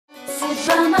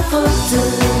faute.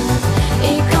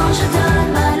 Et quand je donne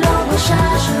ma langue au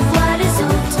chat, je vois les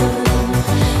autres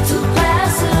tout prêts à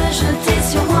se jeter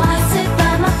sur moi. C'est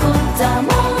pas ma faute à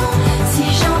moi. Si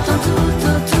j'entends tout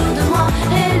autour de moi,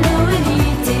 hello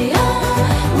Elite,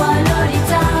 moi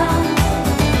Lolita,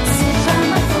 c'est pas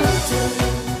ma faute.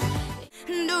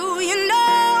 Do you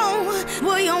know,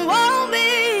 will you want me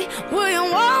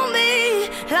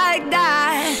like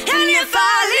that? And if I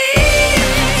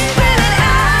leave,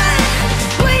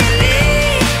 will you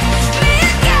need me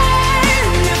again?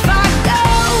 If I go,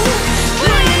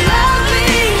 will you love me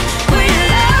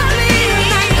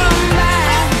and come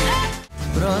back?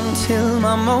 But until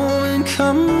my moment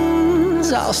comes,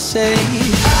 I'll say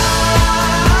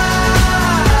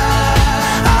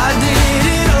I did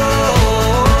it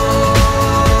all.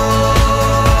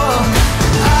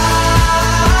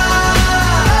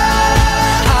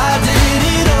 I did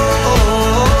it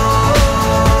all.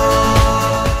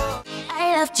 I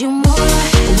loved you more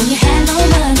when you had no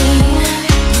money.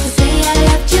 You say I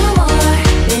loved you more,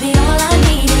 baby. All I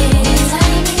needed is I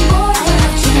need more. I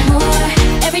loved you more.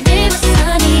 Every day was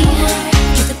sunny.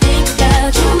 Just to think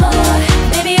about you more,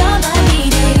 baby. All I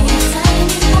needed is I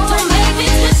need more. Don't make me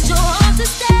twist your arm to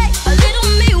stay. A little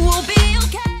me will be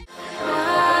okay.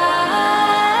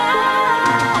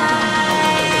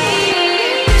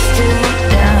 Stood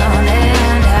down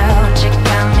and out. You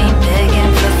got me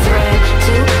begging for thread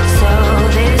to sew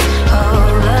this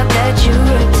hole up that you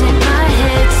ripped in my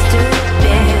head. Still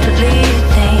barely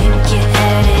think you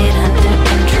had it under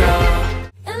control.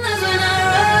 And that's when I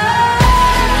run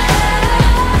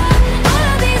all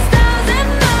of these thousand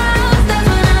miles. That's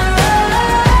when I run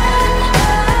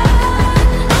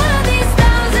all of these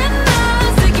thousand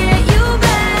miles to get you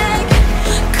back.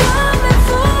 Coming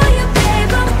for you,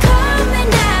 babe. I'm coming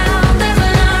down. That's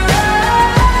when I run.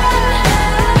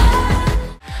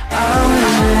 I'll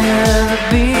never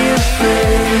be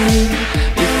afraid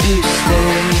if you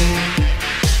stay.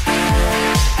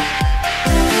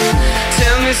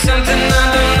 Tell me something I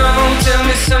don't know, tell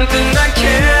me something I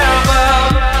care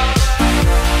about.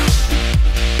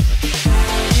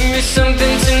 Give me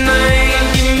something tonight,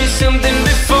 give me something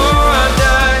before I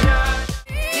die.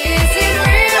 Is it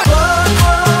real?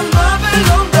 Ma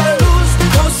belle andalouse,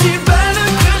 aussi belle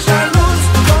que jalouse.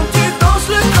 Quand tu danses,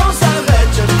 le temps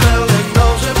s'arrête. Je perds les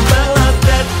noms, je perds la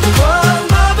tête. Oh,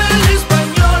 ma belle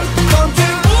espagnole, quand tu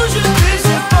bouges tes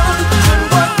épaules, je ne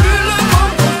vois plus le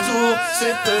monde autour.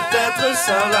 C'est peut-être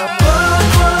ça la mode.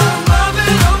 Ma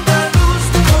belle andalouse,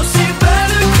 aussi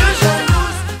belle que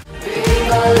jalouse.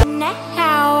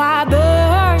 Now I'm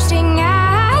bursting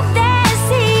at the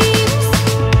seams.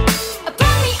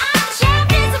 Put me on the shelf,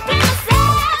 discipline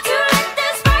myself to let the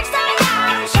sparks die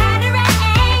out, shattering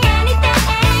anything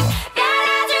that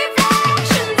has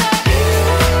reflections of you.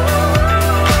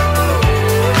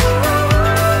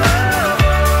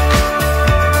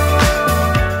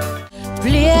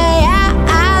 Blir jag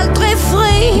aldrig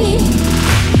fri?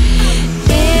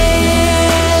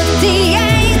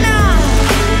 Indiana.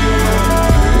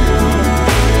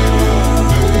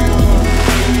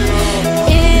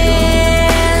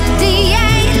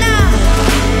 Indiana.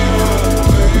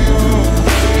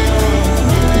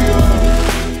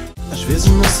 Às vezes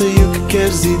não sei o que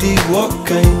queres e digo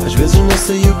ok. Às vezes não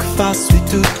sei o que faço e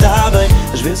tu tá bem.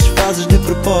 Às vezes fazes de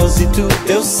propósito,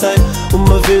 eu sei.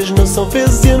 Uma vez não são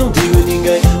vezes e eu não digo a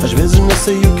ninguém. Às vezes não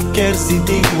sei o que queres e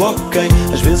digo ok.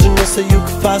 Às vezes não sei o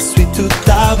que faço e tu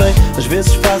tá bem. Às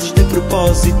vezes fazes de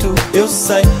propósito, eu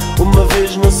sei. Uma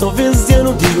vez não são vezes e eu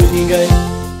não digo a ninguém.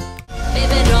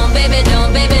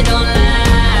 Baby, don't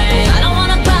lie. I don't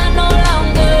wanna cry no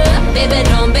longer. Baby,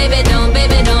 don't